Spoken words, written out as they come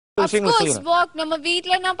மத்த விஷயங்களை செய்யணும். வாக் நம்ம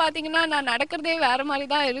வீட்லனா பாத்தீங்கன்னா நான் நடக்கிறதே வேற மாதிரி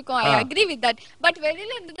தான் இருக்கும். I agree with that. But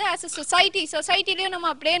வெளியில இருந்து as a சொசைட்டிலயும் நம்ம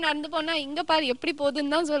அப்படியே நடந்து போனா இங்க பாரு எப்படி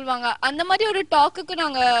போகுதுன்னு தான் சொல்லுவாங்க. அந்த மாதிரி ஒரு டாக்குக்கு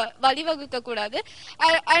நாங்க வழிவகுக்க கூடாது.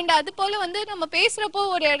 அண்ட் அது போல வந்து நம்ம பேசுறப்போ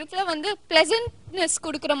ஒரு இடத்துல வந்து பிளசன்ட்னஸ்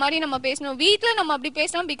குடுக்குற மாதிரி நம்ம பேசணும். வீட்ல நம்ம அப்படி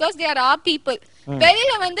பேசணும் because they are are people.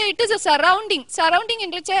 வெளியில வந்து இட் இஸ் a சரௌண்டிங்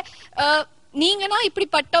என்றச்ச நீங்கன்னா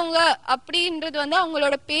இப்படிப்பட்டவங்க அப்படின்றது வந்து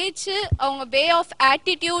அவங்களோட பேச்சு, அவங்க வே ஆஃப்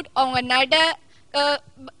ஆட்டிடியூட், அவங்க நட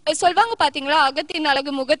சொல்வாங்க பாத்தீங்களா, அகத்தின்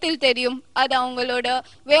அழகு முகத்தில் தெரியும். அது அவங்களோட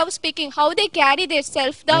way of speaking, how they carry there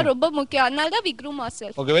self தான் ரொம்ப முக்கியம். அதனால தான் வி க்ரூம்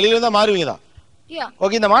ourselves. ஓகே, வெளியில இருந்தா மாறுவீங்க தான்.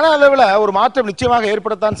 ஓகே, இந்த மன அளவுல ஒரு மாற்றம் நிச்சயமாக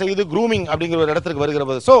ஏற்படத்தான் செய்யுது க்ரூமிங் அப்படிங்கிற ஒரு இடத்துக்கு வருகிற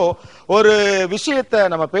போது. ஸோ ஒரு விஷயத்தை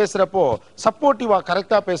நம்ம பேசுறப்போ சப்போர்ட்டிவா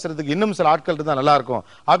கரெக்டா பேசுறதுக்கு இன்னும் சில ஆட்கள் இருந்தா நல்லா இருக்கும்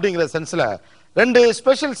அப்படிங்கிற சென்ஸ்ல 2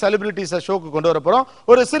 ஸ்பெஷல் செலிபிரிட்டிஸ் ஷோக்கு கொண்டு வர போறோம்.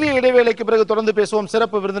 ஒரு சிறிய இடைவேளைக்கு பிறகு தொடர்ந்து பேசுவோம்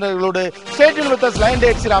சிறப்பு விருந்தினர்களோடு. Stay tune with us. Line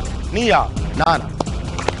date syrup Neeya Naana.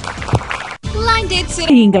 Line date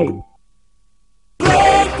syrup.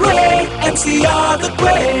 Great MCR the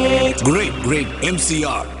great. Great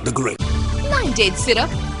MCR the great. Line date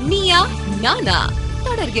syrup Neeya Naana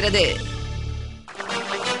தொடர்கிறது.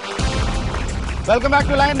 Welcome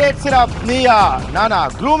back to line date syrup Neeya Naana.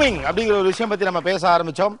 Grooming அப்படிங்கிற ஒரு விஷயம் பத்தி நம்ம பேச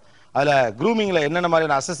ஆரம்பிச்சோம். அதுல க்ரூமிங்ல என்னென்ன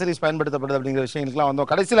மாதிரியான அசசரிஸ் பயன்படுத்தப்படுது அப்படிங்கிற விஷயங்களுக்குலாம் வந்தோம்.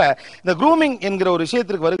 கடைசியில இந்த க்ரூமிங் என்கிற ஒரு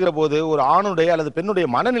விஷயத்திற்கு வருகிற போது ஒரு ஆணுடைய அல்லது பெண்ணுடைய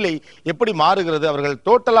மனநிலை எப்படி மாறுகிறது, அவர்கள்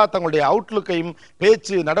டோட்டலா தங்களுடைய அவுட்லுக்கையும்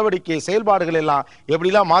பேச்சு நடவடிக்கை செயல்பாடுகள் எல்லாம்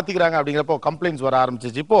எப்படிலாம் மாத்திக்கிறாங்க அப்படிங்கிறப்போ கம்ப்ளைண்ட்ஸ் வர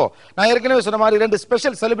ஆரம்பிச்சிச்சு. இப்போ நான் ஏற்கனவே சொன்ன மாதிரி 2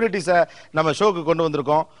 ஸ்பெஷல் செலிபிரிட்டிஸை நம்ம ஷோக்கு கொண்டு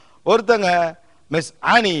வந்திருக்கோம். ஒருத்தங்க மிஸ்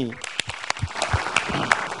ஆனி.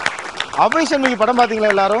 அவ்வை சண்முகி படம்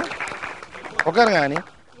பாத்தீங்களா? எல்லாரும் உட்காருங்க. ஆனி,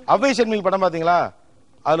 அவ்வை சண்முகி படம் பாத்தீங்களா?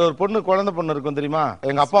 அதுல ஒரு பொண்ணு, குழந்தை பொண்ணு இருக்கும் தெரியுமா?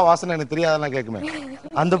 எங்க அப்பா வாசனை எனக்கு தெரியாதெல்லாம் கேட்குமே,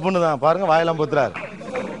 அந்த பொண்ணு தான். பாருங்க, வாயெல்லாம் பொத்துறாரு.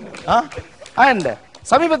 அண்ட்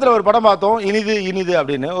சமீபத்தில் ஒரு படம் பார்த்தோம், இனிது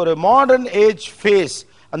அப்படின்னு. ஒரு மாடர்ன் ஏஜ் ஃபேஸ்,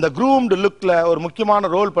 அந்த க்ரூம்டு லுக்ல ஒரு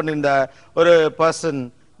முக்கியமான ரோல் பண்ணியிருந்த ஒரு person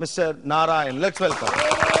mister Narayan. Let's welcome.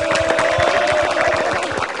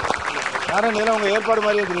 Narayan, உங்க ஏற்பாடு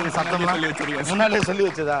மாதிரியே தெரியுது, சத்தம்லாம் முன்னாலே சொல்லி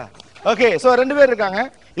வச்சதா? ஓகே, சோ 2 பேர் இருக்காங்க.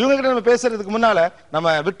 இவங்க கிட்ட நம்ம பேசுறதுக்கு முன்னால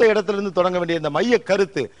நம்ம விட்ட இடத்துல இருந்து தொடங்க வேண்டிய இந்த மைய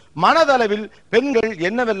கருத்து, மனதளவில் பெண்கள்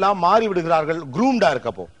என்னவெல்லாம் மாறி விடுகிறார்கள் க்ரூம்டா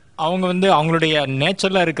இருக்கப்போ? அவங்க வந்து அவங்களுடைய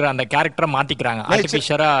நேச்சர்ல இருக்கிற அந்த கேரக்டரை மாத்திக்கிறாங்க,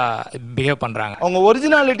 ஆர்டிஃபிஷியலா பிஹேவ் பண்றாங்க, அவங்க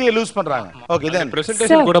ஒரிஜினாலிட்டியை லூஸ் பண்றாங்க. ஓகே, தென்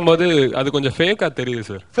பிரசன்டேஷன் போடும்போது அது கொஞ்சம் ஃபேக்கா தெரியுது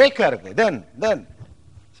சார். ஃபேக்கா இருக்கு. தென்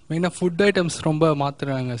மெயினா ஃபுட் ஐட்டம்ஸ் ரொம்ப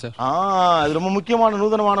மாத்துறாங்க சார். அது ரொம்ப முக்கியமான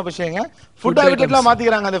நூதனமான விஷயங்க. ஃபுட் ஹேபிட்லாம்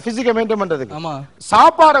மாத்திக்கிறாங்க அந்த பிசிக்கை மெயின்டைன் பண்றதுக்கு. ஆமா,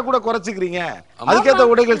 சாப்பாட கூட குறைச்சிக்கிறீங்க, அதுக்கேத்த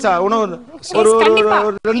உடைகள். உணவு ஒரு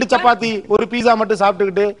 2 சப்பாத்தி ஒரு பீஸா மட்டும்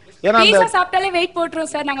சாப்பிட்டுக்கிட்டு, ஏன்னா பீஸா சாப்பிட்டாலே வெயிட்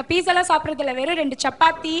போட்டுரும் சார். நாங்க பீஸா எல்லாம் சாப்பிடுறது இல்ல, வெறும் 2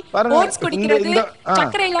 சப்பாத்தி, ஓட்ஸ் குடிக்கிறது,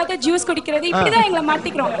 சக்கரை இல்லாத ஜூஸ் குடிக்கிறது, இப்படிதான் எங்களை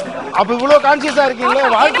மாத்திக்கிறோம். அப்ப இவ்வளவு கான்ஷியஸா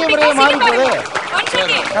இருக்கீங்களே, வாழ்க்கை முறையே மாறி போகுது.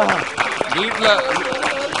 வீட்ல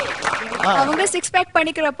அவங்க 6 பேக்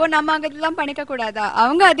பண்ணிக்கிறப்போ நம்ம அதெல்லாம் பண்ணிக்க கூடாதா?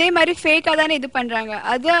 அவங்க அதே மாதிரி ஃபேக்கா தானே இது பண்றாங்க.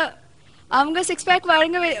 அது அவங்க 6 பேக்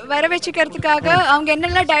வர வச்சுக்கிறதுக்காக அவங்க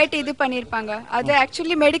என்னெல்லாம் டயட் இது பண்ணிருப்பாங்க. அது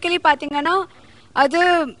ஆக்சுவலி மெடிக்கலி பாத்தீங்கன்னா அது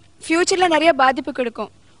ஃபியூச்சர்ல நிறைய பாதிப்பு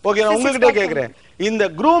கொடுக்கும். ஓகே, நான் உங்ககிட்ட கேக்குறேன், இந்த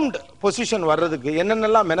க்ரூம்ட் பொசிஷன் வர்றதுக்கு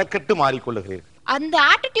என்னென்னலாம் மெனக்கெட்டு மாறிக்கொள்ளுகிறீர்கள்? அந்த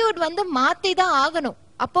ஆட்டிடியூட் வந்து மாத்தி தான் ஆகணும்.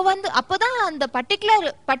 அப்பதான் அந்த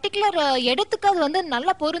பர்టిక్యులர் இடத்துக்கு அது வந்து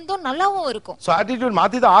நல்லா பொருந்தும், நல்லாவும் இருக்கும். சோ ஆட்டிட்யூட்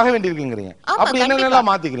மாத்தி தான் ஆக வேண்டியிருக்குங்கறீங்க. அப்ப என்னென்னலாம்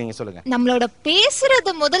மாத்திக்கிறீங்க சொல்லுங்க. நம்மளோட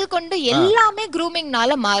பேசுறது முதல் கொண்டு எல்லாமே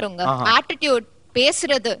க்ரூமிங்னால மாறுங்க. ஆட்டிட்யூட்,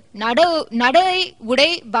 பேசுறது, நடை, உடை,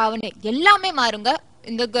 பாவனை எல்லாமே மாறுங்க.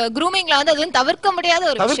 இந்த க்ரூமிங்ல வந்து அதுவும் தவிர்க்க முடியாத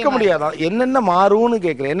ஒரு விஷயம். தவிர்க்க முடியாதா? என்னென்ன மாறும்னு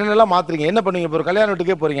கேக்குறேன். என்னென்னலாம் மாத்துறீங்க? என்ன பண்ணுவீங்க? ஒரு கல்யாண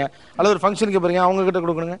வீட்டுக்கே போறீங்க அல்லது ஒரு ஃபங்க்ஷனுக்கு போறீங்க, அவங்க கிட்ட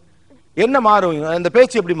கொடுக்கணுங்க, என்ன மாறும்? இந்த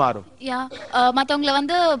பேச்சு எப்படி மாறும்? மத்தவங்கள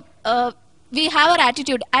வந்து we have our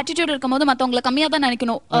attitude இருக்கும்போது மத்தவங்கள கம்மியா தான்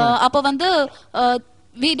நினைக்கணும். அப்ப வந்து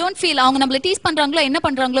we don't feel அவங்க நம்மள டீஸ் பண்றாங்களோ என்ன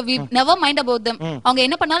பண்றாங்களோ we never mind about them. அவங்க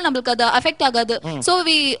என்ன பண்ணாலும் நமக்கு அது அஃபெக்ட் ஆகாது. So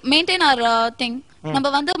we maintain our thing. நம்ம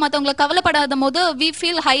வந்து மத்தவங்கள கவலைப்படாத போது we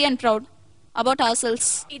feel high and proud about ourselves.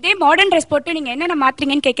 இதே மாடர்ன் ட்ரெஸ் போட்டு நீங்க என்னென்ன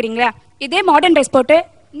மாத்துறீங்கன்னு கேக்குறீங்களா? இதே மாடர்ன் ட்ரெஸ் போட்டு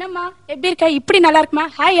என்னம்மா எப்படி இருக்க, இப்படி நல்லா இருக்குமா,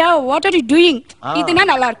 ஹாயா வாட் ஆர் யூ டூயிங், இதுனா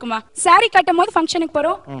நல்லா இருக்குமா? சாரி கட்டும் போது ஃபங்க்ஷனுக்கு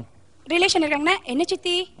போறோம், ரிலேஷன் இருக்காங்கன்னா என்ன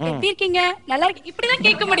சித்தி எப்படி இருக்கீங்க, நல்லா இருக்கு, இப்படிதான்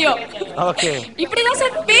கேட்க முடியும். இப்படிதான்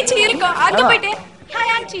சார் பேச்சு இருக்கும். அங்க போயிட்டு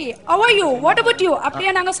hi anti how are you what about you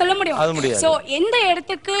அப்படியே நாங்க சொல்ல முடியும். சோ எந்த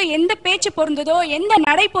இடத்துக்கு எந்த பேச்சு பொருந்ததோ, எந்த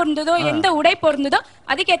நடை பொருந்ததோ, எந்த உடை பொருந்ததோ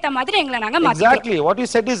அதுக்கேத்த மாதிரி எங்களை நாங்க மாத்திக்கிறோம். Exactly what you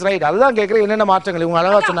said is right. அதுதான் கேக்குறேன், என்னென்ன மாற்றங்கள் இவங்க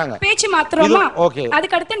அழகா சொன்னாங்க. பேச்சு மாத்திரமா,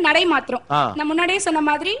 அதுக்கு அடுத்து நடை மாத்திரம். நான் முன்னாடியே சொன்ன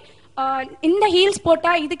மாதிரி இந்த ஹீல்ஸ்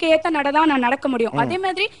போட்டா இதுக்கு ஏத்த நடை தான் நான் நடக்க முடியும். அதே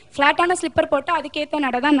மாதிரி பிளாட்டான ஸ்லிப்பர் போட்டா அதுக்கு ஏத்த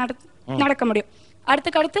நடை தான் நடக்க முடியும்.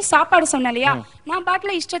 அடுத்து சாப்பாடு சொன்னேன் இல்லையா, நான்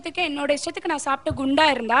பாட்டுல இஷ்டத்துக்கு என்னோட இஷ்டத்துக்கு நான் சாப்பிட்டு குண்டா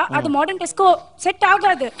இருந்தா அது மாடர்ன் ட்ரெஸ்க்கு செட்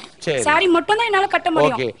ஆகாது. சாரி மட்டும் தான் என்னால கட்ட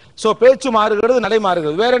முடியும். ஓகே, சோ பேச்சு மாறுகிறது, நடை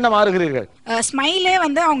மாறுகிறது. வேற என்ன மாறுகிறீர்கள்? ஸ்மைலே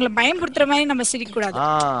வந்து அவங்கள பயமுறுத்துற மாதிரி நம்ம சிரிக்க கூடாது.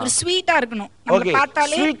 ஒரு ஸ்வீட்டா இருக்கணும். நம்ம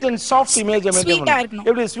பார்த்தாலே ஸ்வீட் அண்ட் சாஃப்ட் இமேஜ் ஸ்வீட்டா இருக்கணும்.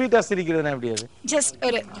 எப்படி ஸ்வீட்டா சிரிக்கிறதுனா எப்படி அது? ஜஸ்ட்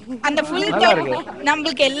ஒரு அந்த ஃபுல்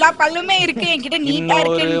நமக்கு எல்லா பல்லுமே இருக்கு, என்கிட்ட நீட்டா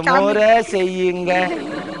இருக்கு. ஒரு முறை செய்யுங்க,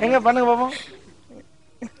 எங்க பண்ணுங்க பாப்போம்.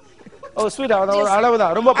 ஓ ஸ்வீட்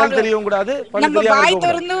அளவுதான், ரொம்ப பல் தெரியவும் கூடாது, நம்ம வாய்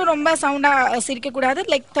திறந்து ரொம்ப சவுண்டா சிரிக்க கூடாது.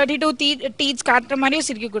 லைக் 32 டீச் காட்டுற மாதிரியும்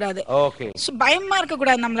சிரிக்க கூடாது. ஓகே, பயமா இருக்க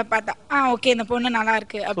கூடாது நம்மள பார்த்தா. ஓகே இந்த பொண்ணு நல்லா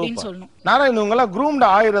இருக்கு அப்படின்னு சொல்லணும். நாராயண், இவங்க எல்லாம் க்ரூம்ட்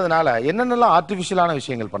ஆயிரதுனால என்னென்னலாம் ஆர்டிஃபிஷியலான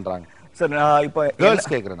விஷயங்கள் பண்றாங்க சார்? இப்போ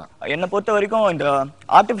கேர்ள்ஸ் கேக்குறேன். என்ன பொறுத்த வரைக்கும் இந்த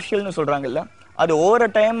ஆர்டிஃபிஷியல்னு சொல்றாங்கல்ல, அது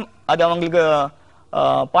ஓவர் டைம் அது அவங்களுக்கு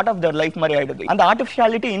பார்ட் ஆஃப் தர் லைஃப் மாதிரி ஆயிடுது. அந்த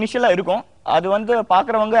ஆர்டிஃபிஷியாலிட்டி இனிஷியலா இருக்கும், அது வந்து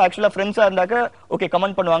பாக்குறவங்க ஆக்சுவலா ஃப்ரெண்ட்ஸா இருந்தாக்க ஓகே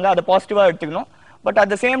கமெண்ட் பண்ணுவாங்க, அதை பாசிட்டிவா எடுத்துக்கணும். But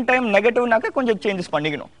at the same time நெகட்டிவ்னாக்க கொஞ்சம் சேஞ்சஸ்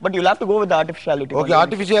பண்ணிக்கணும். But you have to go with artificiality. Okay,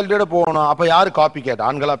 ஆர்டிஃபிஷியாலிட்டியோட போகணும். அப்ப யாரு காப்பி கேட்,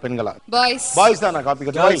 ஆண்களா பெண்களா? பாய்ஸ் தான் காப்பி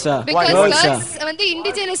கேட். கேர்ள்ஸ் வந்து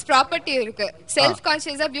இண்டிஜினஸ் ப்ராப்பர்ட்டி இருக்கு. செல்ஃப்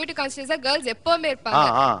கான்ஷியஸா பியூட்டி கான்ஷியஸா கேர்ள்ஸ் எப்பவுமே இருப்பாங்க.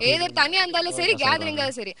 ஏதர் தனியா இருந்தாலும் சரி, கேதரிங்கா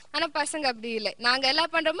சரி. ஆனா பசங்க அப்படி இல்லை. நாங்க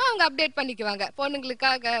எல்லாம் பண்றோமோ அவங்க அப்டேட் பண்ணிக்குவாங்க.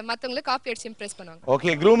 பொண்ணுங்களுக்காக மத்தவங்களுக்கு காப்பி அடிச்சு இம்ப்ரெஸ் பண்ணுவாங்க.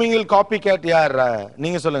 ஓகே, க்ரூமிங்கில் காப்பி கேட் யார்?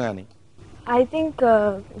 நீங்க சொல்லுங்க. நீ ஐ திங்க்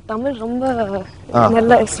தமிழ் ரொம்ப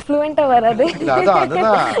நல்ல ஃப்ளூயண்டா வராது.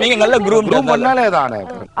 நீங்க நல்ல க்ரூம் பண்ணாலே தானே.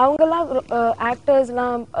 அவங்கலாம்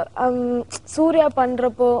ஆக்டர்ஸ்லாம் சூர்யா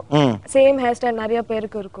பண்றப்போ சேம் ஹேர் ஸ்டைல் நிறைய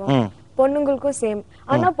பேருக்கு இருக்கும், பொண்ணுங்களுக்கும் சேம்.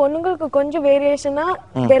 ஆனா பொண்ணுங்களுக்கு கொஞ்சம் வேரியேஷனா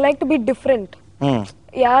they like to be different.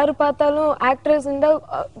 யாரு பார்த்தாலும் ஆக்டர்ஸ் இருந்தா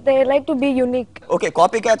they like to be unique. Okay,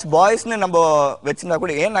 copy Gates பாய்ஸ்னு நம்ம வச்சிருந்தா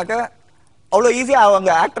கூட ஏன்னாக்க அவ்வளோ ஈஸியா அவங்க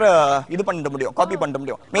ஆக்டரை இது பண்ணிட முடியும், காப்பி பண்ண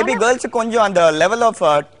முடியும். மேபி கேர்ள்ஸுக்கு கொஞ்சம் அந்த லெவல் ஆஃப்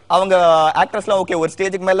அவங்க ஆக்டர்ஸ்லாம் ஓகே ஒரு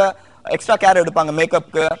ஸ்டேஜுக்கு மேல எக்ஸ்ட்ரா கேர் எடுப்பாங்க,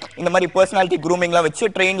 மேக்கப்க்கு இந்த மாதிரி பர்சனாலிட்டி க்ரூமிங்லாம் வச்சு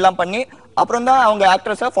ட்ரெயின்லாம் பண்ணி அப்புறம் தான் அவங்க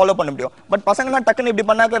ஆக்ட்ரஸை ஃபாலோ பண்ண முடியும். பட் பசங்கலாம் டக்குன்னு இப்படி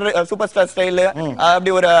பண்ணாக்க சூப்பர் ஸ்டார் ஸ்டைல்,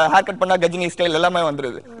 அப்படி ஒரு ஹேர் கட் பண்ணா கஜினி ஸ்டைல் எல்லாமே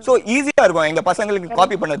வந்துருது. ஸோ ஈஸியா இருக்கும் எங்க பசங்களுக்கு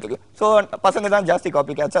காப்பி பண்ணதுக்கு. ஸோ பசங்க தான் ஜாஸ்தி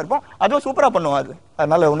காப்பி கேட்சா இருப்போம், அதுவும் சூப்பரா பண்ணுவோம். அது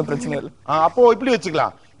அதனால ஒன்றும் பிரச்சனை இல்லை. அப்போ இப்படி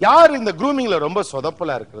வச்சுக்கலாம், யார் இந்த க்ரூமிங்ல ரொம்ப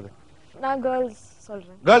சொதப்பலா இருக்கிறது? நான் கேர்ள்ஸ்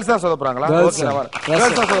சொல்றேன். கேர்ள்ஸ் தான் சொதப்புறாங்களா? ஓகே,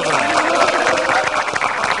 கேர்ள்ஸ் தான் சொதப்புறாங்க.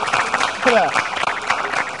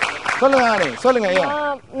 சொல்லுங்க சொல்லுங்க.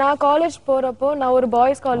 நான் காலேஜ் போறப்போ நான் ஒரு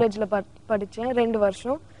பாய்ஸ் காலேஜ்ல படிச்சேன் 2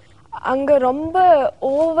 வருஷம். அங்க ரொம்ப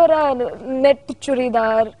ஓவரா நெட்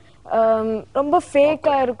சுடிதார், ரொம்ப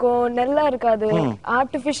ஃபேக்கா இருக்கும், நல்லா இருக்காது,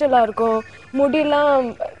 ஆர்டிபிஷியலா இருக்கும். முடியெல்லாம்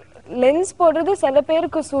லென்ஸ் போடுறது சில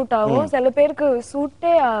பேருக்கு சூட் ஆகும், சில பேருக்கு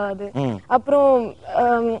சூட்டே ஆகாது. அப்புறம்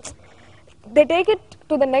they take it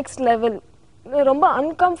to the next level. ரொம்ப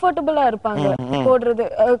அன்கம்ஃபர்டபுளா இருப்பாங்க போடுறது.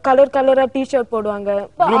 கலரா டி-ஷர்ட் போடுவாங்க,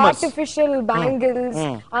 artificial bangles,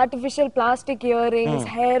 artificial plastic earrings,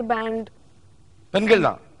 hair band. பெண்கள்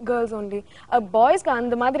தான், கேர்ள்ஸ் only. பாய்ஸ்க்கு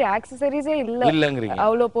அந்த மாதிரி ஆக்சஸரீஸே இல்லங்கறீங்க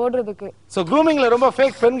அவ்ளோ போடுறதுக்கு. சோ க்ரூமிங்ல ரொம்ப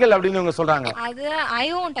ஃபேக் பெண்கள் அப்படினு அவங்க சொல்றாங்க. அது ஐ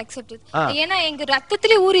won't accept it. ஏனா எங்க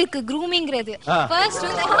ரத்தத்திலே ஊறி இருக்கு க்ரூமிங்கிறது. ஃபர்ஸ்ட்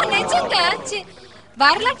நிஜங்க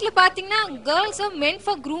வரலாற்றுல பாத்தீங்கன்னா girls are meant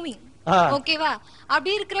for grooming. ஓகேவா?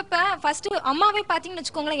 அப்படி இருக்கிறப்ப ஃபர்ஸ்ட் அம்மாவே பாத்தீங்கன்னு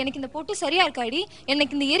வெச்சுக்கோங்களேன், எனக்கு இந்த போட்டு சரியா இருக்காடி,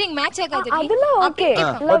 எனக்கு இந்த இயரிங் மேட்ச் ஆகாது. அதெல்லாம் ஓகே,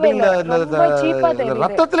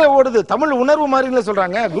 ரத்தத்திலே ஓடுது தமிழ் உணர்வு மாதிரில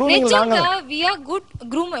சொல்றாங்க. க்ரூமிங் நாங்க we are good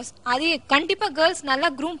groomers. அது கண்டிப்பா கேர்ள்ஸ் நல்லா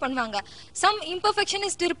க்ரூம் பண்ணுவாங்க. சம்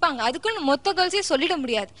இம்பர்ஃபெக்ஷனிஸ்ட் இருப்பாங்க, அதுக்கு மொத்த கேர்ள்ஸே சொல்லிட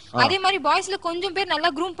முடியாது. அதே மாதிரி பாய்ஸ்ல கொஞ்சம் பேர்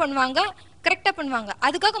நல்லா க்ரூம் பண்ணுவாங்க, கரெக்ட்டா பண்ணுவாங்க.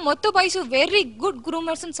 அதுக்காக மொத்த பாய்ஸும் வெரி குட்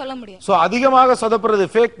க்ரூமர்ஸ்னு சொல்ல முடியாது. சோ அதிகமாக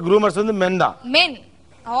சொதப்புறது ஃபேக் க்ரூமர்ஸ் வந்து men தான். men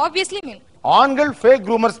obviously men. ஆண்கள் ஃபேக்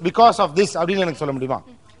க்ரூமர்ஸ் because of this அப்படினு எனக்கு சொல்ல முடியுமா?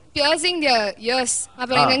 piercing their ears,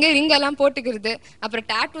 அப்புறம் எங்க ரிங் எல்லாம் போட்டுக்கிறது, அப்புறம்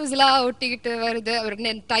டாட்டூஸ்லாம் ஒட்டிக்கிட்டு வருது,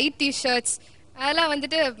 அப்புறம் டைட் டி-ஷர்ட்ஸ், அதெல்லாம்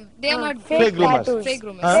வந்துட்டு they are not fake groomers. fake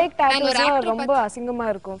groomers. fake tattoos ரொம்ப அசிங்கமா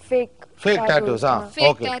இருக்கும். fake tattoos.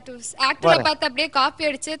 fake tattoos ஆக்டரை பார்த்து அப்படியே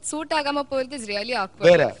காப்பி அடிச்சு சூட் ஆகாம போறது is really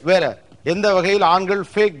awkward. வேற எந்த வகையில் ஆண்கள்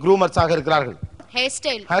ஃபேக் க்ரூமர்ஸாக இருக்கிறார்கள்? ஹேர்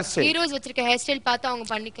ஸ்டைல், ஹீரோஸ் வச்சிருக்க ஹேர் ஸ்டைல் பார்த்து அவங்க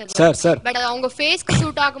பண்ணிக்கிறது. பட் அவங்க ஃபேஸ்க்கு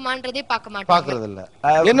சூட் ஆகுமான்றதே பார்க்க மாட்டாங்க, பார்க்கிறது இல்ல.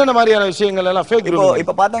 என்னென்ன மாதிரியான விஷயங்கள் எல்லாம் ஃபேக் க்ரூமிங்?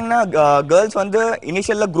 இப்போ பாத்தீங்கன்னா கேர்ள்ஸ் வந்து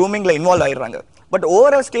இனிஷியல்ல க்ரூமிங்ல இன்வால்வ் ஆயிடுறாங்க. பட்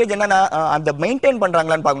ஓவரால் ஸ்டேஜ் என்னன்னா அந்த மெயின்டைன்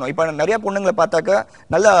பண்றாங்களான்னு பார்க்கணும். இப்போ நிறைய பொண்ணுங்களை பார்த்தாக்க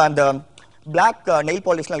நல்ல அந்த பிளாக் நெயில்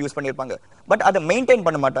பாலிஷ்லாம் யூஸ் பண்ணியிருப்பாங்க, பட் அதை மெயின்டைன்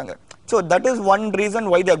பண்ண மாட்டாங்க. So that is one reason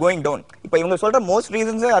why they are going down. இப்போ இவங்க சொல்ற மோஸ்ட்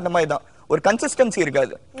ரீசன்ஸே அந்த மாதிரி தான். ஒரு கன்சிஸ்டன்சி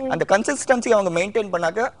இருக்காது. அந்த கன்சிஸ்டன்சி அவங்க மெயின்டைன்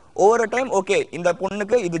பண்ணாக்க ஓவர் டைம் ஓகே இந்த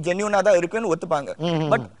பொண்ணுக்கு இது ஜென்யூனா தான் இருக்குன்னு ஒத்துப்பாங்க.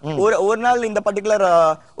 பட் ஒரு நாள் இந்த பர்டிகுலர்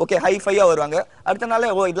ஓகே ஹை ஃபையா வருவாங்க, அடுத்த நாள்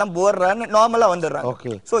ஓ இதெல்லாம் போடுறான்னு நார்மலா வந்துடுறாங்க.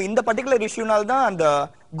 ஸோ இந்த பர்டிகுலர் இஷ்யூனால தான் அந்த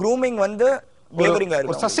க்ரூமிங் வந்து வேவரிங்கா ஒரு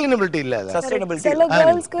இருக்கு சஸ்டைனபிலிட்டி இல்ல அது. சஸ்டைனபிலிட்டி சில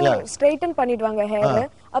கேர்ள்ஸ்க்கு ஸ்ட்ரைட்டன் பண்ணிடுவாங்க ஹேர்,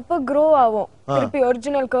 அப்ப க்ரோ ஆகும் திருப்பி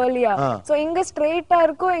ஒரிஜினல் கர்லியா. சோ இங்க ஸ்ட்ரைட்டா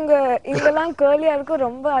இருக்கும், இங்கெல்லாம் கர்லியா இருக்கும்,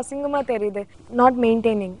 ரொம்ப அசிங்கமா தெரியுது. நாட்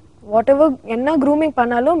மெயின்டைனிங் whatever என்ன grooming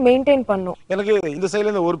பண்ணாலும் மெயின்டைன் பண்ணும். எனக்கு இந்த சைடுல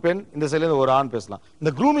இருந்து ஒரு பெண், இந்த சைடுல இருந்து ஒரு ஆண் பேசலாம்.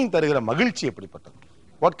 இந்த க்ரூமிங் தருகிற மகிழ்ச்சி எப்படிப்பட்டது?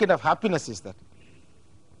 what kind of happiness is that?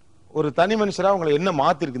 ஒரு தனி மனுஷரா உங்களை என்ன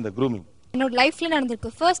மாத்திருக்கு இந்த க்ரூமிங்? என்னோட லைஃப்ல நடந்திருக்கு.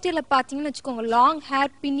 ஃபர்ஸ்ட் இயர்ல பாத்தீங்கன்னு வச்சுக்கோங்க, லாங்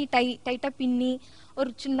ஹேர் பின்னி டைட்டா பின்னி ஒரு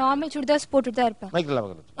நார்மல் சுடிதார்ஸ் போட்டுட்டு தான் இருப்பேன்.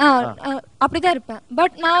 அப்படிதான் இருப்பேன்.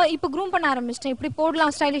 பட் நான் இப்போ க்ரூம் பண்ண ஆரம்பிச்சிட்டேன். இப்படி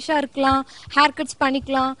போடலாம், ஸ்டைலிஷா இருக்கலாம், ஹேர் கட்ஸ்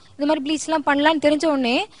பண்ணிக்கலாம், இந்த மாதிரி ப்ளீச் எல்லாம் பண்ணலாம்னு தெரிஞ்ச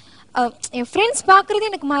உடனே என் ஃப்ரெண்ட்ஸ் பாக்குறது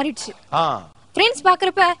எனக்கு மாறிடுச்சு. ஃப்ரெண்ட்ஸ்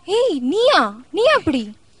பாக்குறப்ப ஹேய் நீயா அப்படி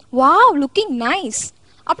வாவ் லுக்கிங் நைஸ்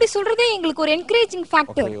அப்படி சொல்றதே எங்களுக்கு ஒரு encouraging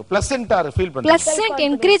factor. Pleasant R feel பண்றீங்க. Pleasant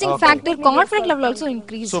encouraging factor, confident level also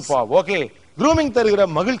increase. Super. Okay, grooming தருகிற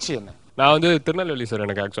மகிழ்ச்சி என்ன? நான் வந்து திருநெல்வேலி சார்.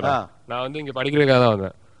 எனக்கு ஆக்சுவலா நான் வந்து இங்க படிக்கிறதுக்காக தான்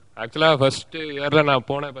வந்தேன். ஆக்சுவலா ஃபர்ஸ்ட் இயர்ல நான்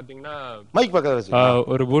போனேன் பாத்தீங்கன்னா மைக் பக்கத்துல வச்சு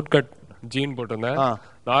ஒரு பூட் கட் ஜீன் போட்டிருந்தேன்.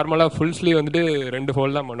 நார்மலா ஃபுல் ஸ்லீவ் வந்துட்டு 2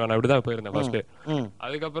 ஃபோல்ட் தான் பண்ணுவேன். அப்படிதான் போயிருந்தேன் ஃபர்ஸ்ட்.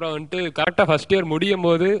 அதுக்கப்புறம் வந்துட்டு கரெக்டா ஃபர்ஸ்ட் இயர் முடியும்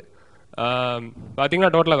போது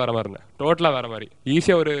பாத்தீங்கன்னா டோட்டலா வேற மாதிரி இருந்தேன். டோட்டலா வேற மாதிரி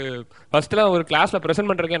ஈஸியா ஒரு ஃபர்ஸ்ட்லாம் ஒரு கிளாஸ்ல பிரசன்ட்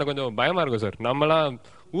பண்றதுக்கு எனக்கு கொஞ்சம் பயமா இருக்கும் சார். நம்மலாம்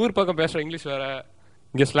ஊர் பக்கம் பேசுற இங்கிலீஷ் வேற,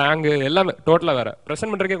 இங்க ஸ்லாங் எல்லாமே டோட்டலா வேற.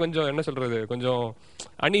 பிரசன்ட் பண்றதுக்கே கொஞ்சம் என்ன சொல்றது, கொஞ்சம்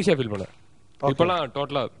அன்ஈஸியா ஃபீல் பண்ணேன். இப்போலாம்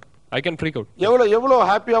டோட்டலா ஐ கேன் ஃப்ரீக் அவுட். எவ்வளவு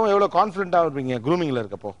ஹாப்பியாவும் எவ்வளவு கான்ஃபிடென்ட்டாவும் இருப்பீங்க க்ரூமிங்ல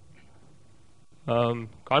இருக்கப்போ?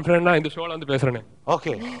 கான்ஃபிடென்ட்டா இந்த ஷோல வந்து பேசுறேனே.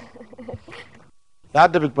 ஓகே,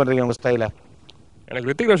 யார்ட்ட பிக் பண்றீங்க உங்க ஸ்டைல? எனக்கு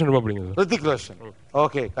ரித்திக் ரோஷன் ரொம்ப பிடிக்கும். ரித்திக் ரோஷன்.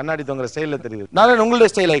 ஓகே, கண்ணாடி தொங்குற ஸ்டைல்ல தெரியுது. நான் உங்களுடைய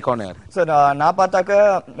ஸ்டைல் ஐகான் யார் சார்? நான் பார்த்தாக்க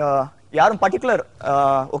யாரும் particular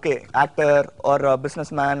okay actor or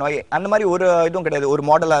business man அந்த மாதிரி ஒரு இதுவும் கிடையாது. ஒரு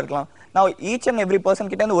மாடலா இருக்கலாம். நான் ஈச் அண்ட் எவ்ரி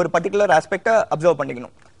பர்சன் கிட்ட இருந்து ஒரு பர்டிகுலர் ஆஸ்பெக்டை அப்சர்வ்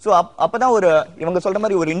பண்ணிக்கணும். ஸோ அப்பதான் ஒரு இவங்க சொல்ற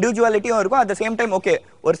மாதிரி ஒரு இண்டிவிஜுவாலிட்டியும் இருக்கும். At the same time okay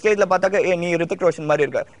ஒரு ஸ்டேஜ்ல பார்த்தாக்க நீ ரித்திக் ரோஷன் மாதிரி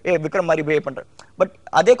இருக்க, விக்ரம் மாதிரி பிஹேவ் பண்ற, பட்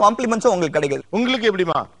அதே காம்ப்ளிமெண்ட்ஸும் உங்களுக்கு கிடைக்குது. உங்களுக்கு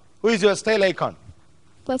எப்படிமா? Who is your style icon?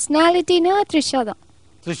 பர்சனாலிட்டினா Trisha தான்.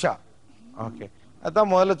 த்ரிஷா. ஓகே, அதான்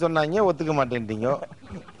முதல்ல சொன்னாங்க, ஒத்துக்க மாட்டேன்ட்டீங்க.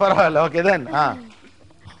 பரவாயில்ல. Okay then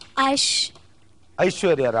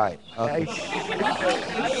Aishwarya Rai.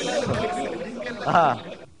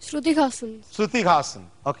 Shruti Haasan. Shruti Haasan.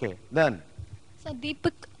 Okay then sir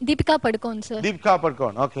Deepika Padukone sir. Deepika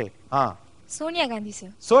Padukone. Okay. Sonia Gandhi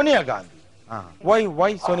sir. Sonia Gandhi.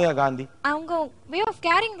 why Sonia Gandhi? அவங்க வே ஆஃப்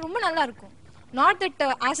கேரிங் ரொம்ப நல்லா இருக்கும். not that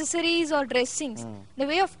accessories or dressings, the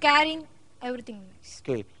way of carrying everything.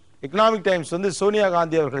 Okay, economic times வந்து சோனியா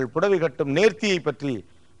காந்தி அவர்கள் புடவை கட்டும் நேர்த்தியை பற்றி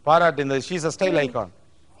பாராட்டினது. she is a style icon.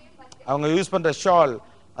 அவங்க யூஸ் பண்ற ஷால்,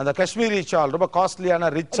 அந்த காஷ்மீரி ஷால் ரொம்ப காஸ்ட்லியான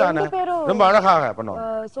ரிச்சான ரொம்ப அழகாக பண்ணுவாங்க.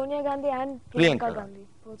 சோனியா காந்தி and பிரியங்கா காந்தி.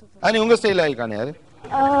 அனி உங்க ஸ்டைல் ஐகான் யாரு?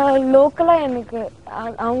 லோக்கலா எனக்கு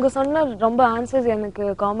அவங்க சொன்ன ரொம்ப ஆன்சர்ஸ் எனக்கு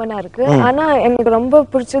காமனா இருக்கு. ஆனா எனக்கு ரொம்ப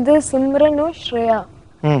பிடிச்சது சிம்ரனும் ஸ்ரேயா.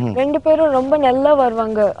 ரெண்டு பேரும் ரொம்ப நல்லா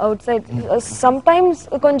வருவாங்க அவுட் சைட். சம்டைம்ஸ்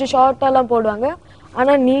கொஞ்சம் ஷார்ட்டா எல்லாம் போடுவாங்க,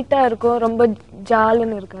 ஆனா நீட்டா இருக்கும், ரொம்ப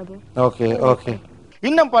ஜாலின்னு இருக்காது. Okay okay.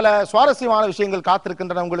 இன்னும் பல சுவாரஸ்யமான விஷயங்கள்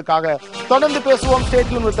காத்திருக்கின்றன உங்களுக்காக. தொடர்ந்து பேசுவோம். Stay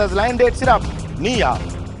tuned with us. Line Date Syrup நீயா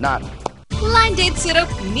நான். Line Date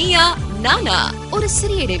Syrup Neeya Naana ஒரு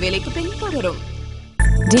சிறிய இடைவேளைக்கு பின் தொடரும்.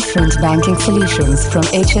 Different banking solutions from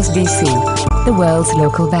HSBC, the world's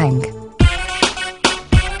local bank.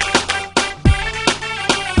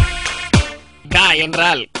 கா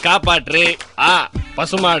என்றால் காப்பாற்று, ஆ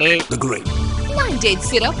பசுமாடு. Line Date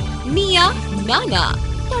Syrup Neeya Naana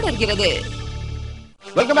தொடர்கிறது.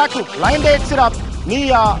 Welcome back to line date syrup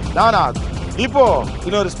Neeya Naana. இப்போ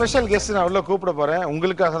இன்னொரு ஸ்பெஷல் கெஸ்ட் நான் உள்ள கூப்பிட போறேன்.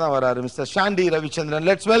 உங்களுக்காக தான் வராரு mister Chandy Ravichandran.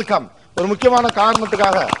 Let's welcome. ஒரு முக்கியமான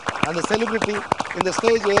காரணத்துக்காக அந்த செலிபிரிட்டி இந்த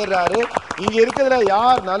ஸ்டேஜ் ஏறாரு. இங்க இருக்கிறதுல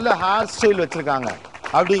யார் நல்ல ஹேர் ஸ்டைல் வச்சிருக்காங்க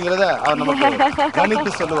அப்படிங்கறத அவர் நமக்கு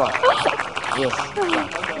கணித்து சொல்லுவார்.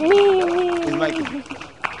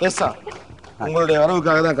 எஸ் சார், உங்களுடைய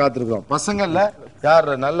வரவுக்காக தான் காத்திருக்கோம். பசங்கள்ல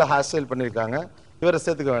யார் நல்ல ஹேர் ஸ்டைல் பண்ணிருக்காங்க? இவரை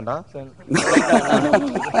சேர்த்துக்க வேண்டாம்.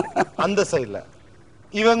 அந்த சைடுல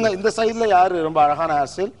இவங்க, இந்த சைடுல யாரு ரொம்ப அழகான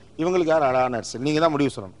ஹேர் ஸ்டைல், இவங்களுக்கு யார் அழகான ஹேர் ஸ்டைல், நீங்க தான்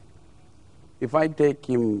முடிவு சொல்லணும். If I take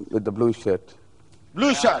him with the blue shirt.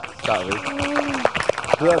 Blue shirt. Sorry.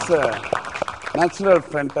 He has a natural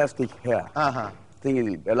fantastic hair. Thing is,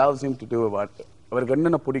 it allows him to do what அவருக்கு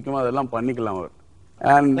என்னென்ன பிடிக்குமோ அதெல்லாம் பண்ணிக்கலாம் அவர்.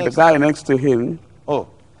 And the guy next to him,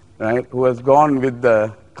 right, who has gone with the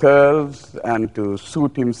curls and to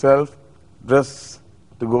suit himself, dress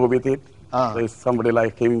to go with it. There's somebody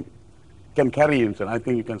like him can carry himself. I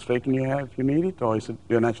think you can straighten your hair if you need it, or is it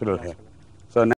your natural hair?